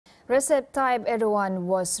Recep Tayyip Erdogan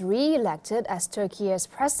was re-elected as Turkiye's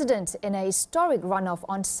president in a historic runoff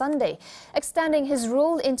on Sunday, extending his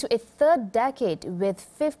rule into a third decade with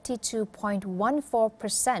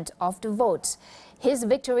 52.14% of the votes. His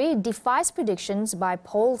victory defies predictions by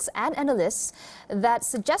polls and analysts that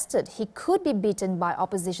suggested he could be beaten by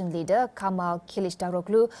opposition leader Kemal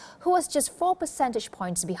Kılıçdaroğlu, who was just 4 percentage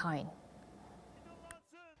points behind.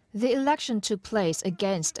 The election took place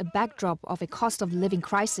against a backdrop of a cost of living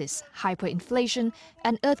crisis, hyperinflation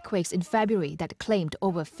and earthquakes in February that claimed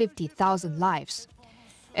over 50,000 lives.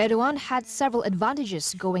 Erdogan had several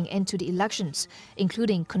advantages going into the elections,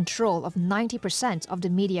 including control of 90% of the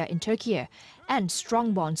media in Turkey and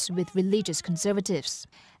strong bonds with religious conservatives.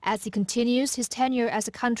 As he continues his tenure as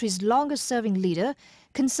the country's longest-serving leader,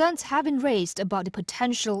 concerns have been raised about the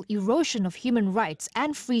potential erosion of human rights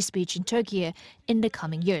and free speech in Turkey in the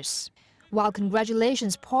coming years. While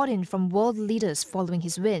congratulations poured in from world leaders following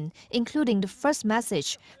his win, including the first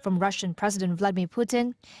message from Russian President Vladimir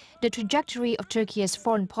Putin, the trajectory of Turkey's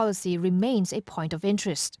foreign policy remains a point of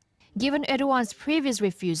interest. Given Erdogan's previous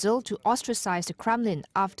refusal to ostracize the Kremlin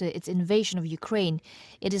after its invasion of Ukraine,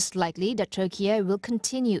 it is likely that Turkey will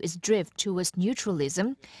continue its drift towards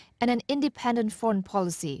neutralism and an independent foreign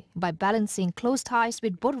policy by balancing close ties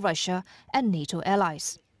with both Russia and NATO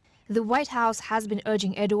allies. The White House has been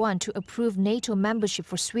urging Erdogan to approve NATO membership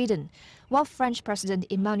for Sweden, while French President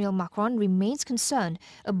Emmanuel Macron remains concerned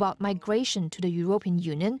about migration to the European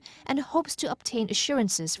Union and hopes to obtain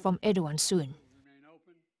assurances from Erdogan soon.